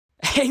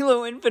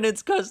Halo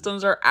Infinite's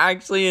customs are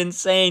actually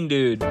insane,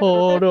 dude.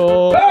 Hold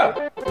on.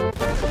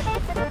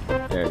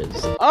 There it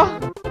is.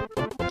 Oh!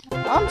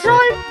 I'm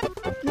trying!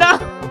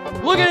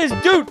 No! Look at this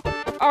dude!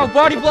 I'll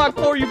body block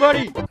for you,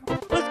 buddy!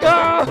 Let's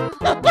go!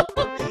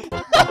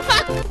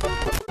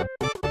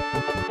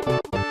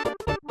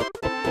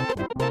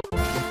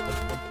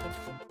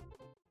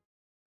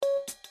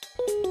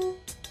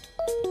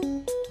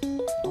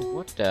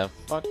 What the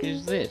fuck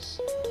is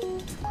this?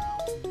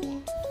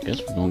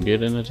 Guess we're gonna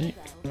get in a tank.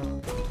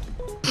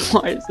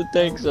 Why is the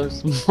tank so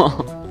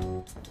small?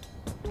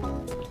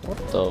 What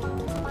the?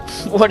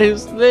 What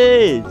is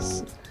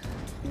this?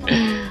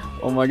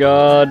 Oh my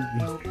god.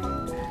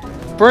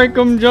 Break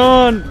him,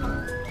 John!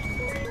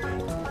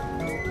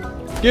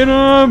 Get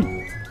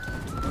him!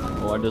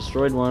 Oh, I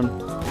destroyed one.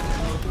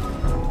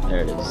 There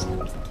it is.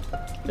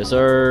 Yes,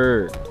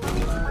 sir.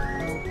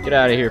 Get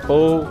out of here,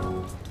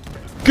 fool.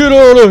 Get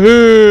out of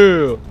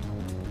here!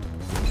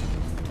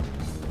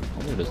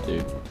 Look at this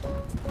dude.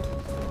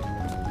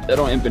 They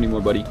don't imp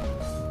anymore, buddy.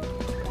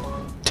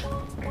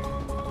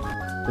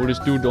 Oh, this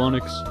dude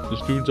Onyx.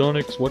 This dude's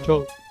Onyx. Watch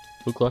out.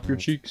 He'll clap your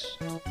cheeks.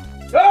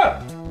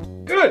 Ah!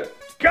 Good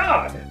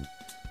God!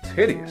 It's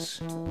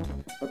hideous.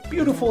 But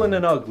beautiful in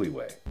an ugly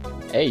way.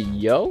 Hey,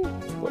 yo.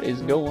 What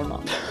is going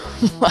on?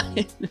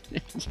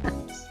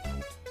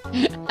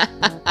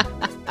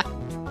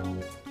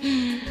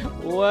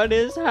 What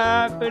is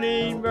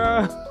happening,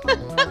 bro?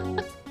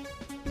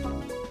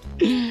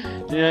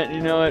 Yeah,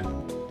 you know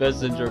what?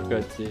 Best intro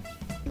cutscene.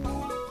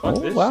 Oh,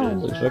 wow,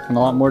 looks like a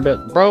lot more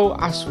death. Bro,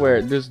 I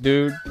swear, this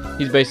dude,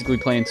 he's basically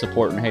playing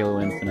support in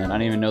Halo Infinite. I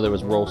didn't even know there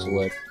was role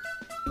select.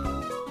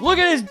 Look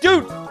at this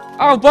dude!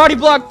 I'll body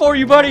block for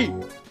you, buddy!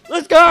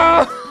 Let's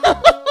go!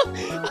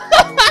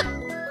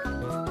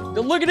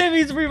 Look at him,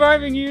 he's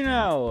reviving you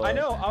now! I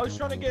know, I was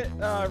trying to get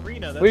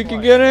Rena. We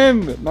can get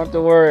him! Not to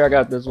worry, I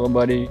got this one,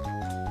 buddy.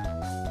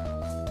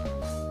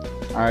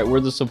 Alright, we're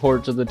the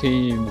support to the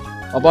team.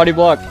 I'll body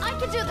block. I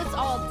could do this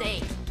all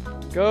day.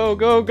 Go,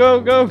 go, go,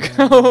 go,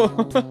 go!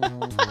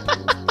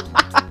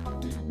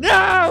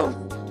 No!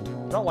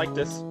 I don't like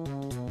this.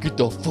 Get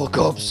the fuck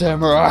up,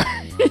 samurai!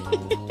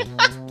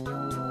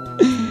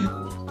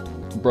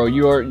 Bro,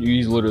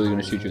 he's literally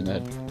gonna shoot you in the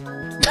head.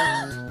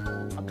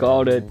 I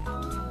called it.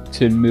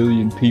 10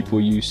 million people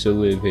used to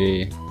live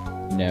here.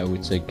 Now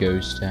it's a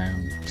ghost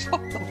town. Shut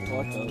the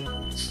fuck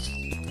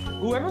up.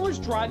 Whoever was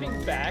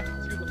driving back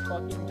to the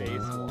fucking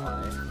base,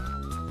 why?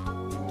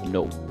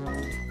 No.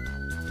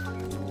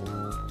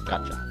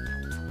 Gotcha.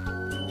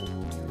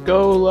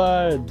 Go,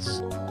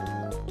 lads!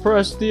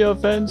 Press the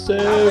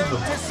offensive!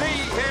 To see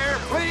here,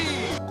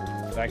 please!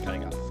 That kinda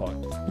got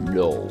fucked.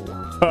 No.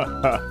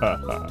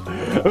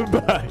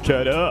 Back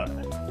it up.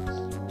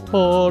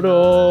 Hold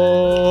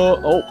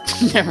on. Oh,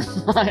 never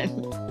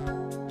mind.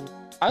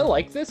 I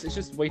like this, it's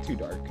just way too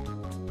dark.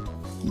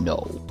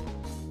 No.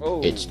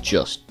 Oh. It's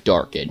just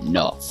dark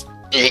enough.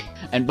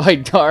 And by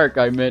dark,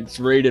 I meant it's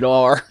rated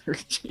R.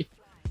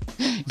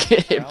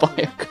 Get hit by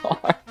a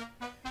car.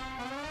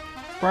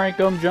 Prank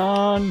him,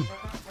 John.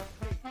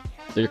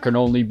 There can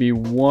only be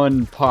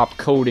one pop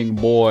coating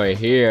boy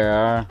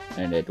here,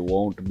 and it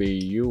won't be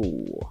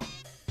you.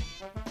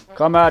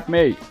 Come at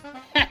me.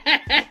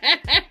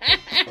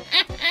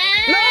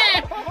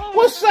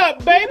 What's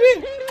up,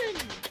 baby?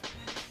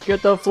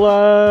 Get the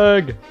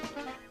flag.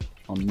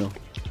 Oh no.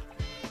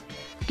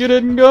 Get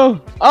it and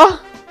go.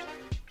 Ah!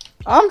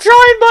 I'm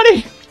trying,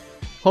 buddy.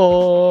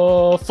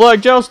 Oh,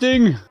 flag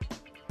jousting.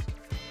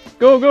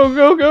 Go, go,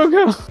 go, go,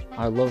 go.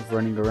 I love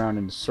running around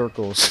in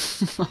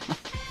circles.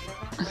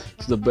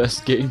 It's the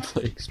best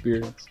gameplay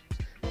experience.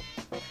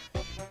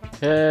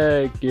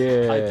 Heck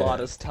yeah. I bought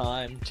us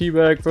time.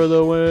 Teabag for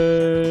the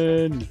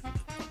win.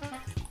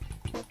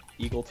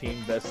 Eagle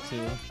team, best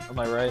team. Am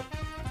I right?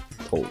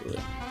 Totally.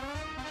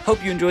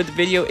 Hope you enjoyed the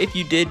video. If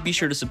you did, be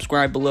sure to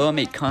subscribe below. I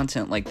make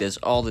content like this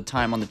all the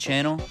time on the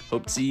channel.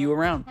 Hope to see you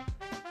around.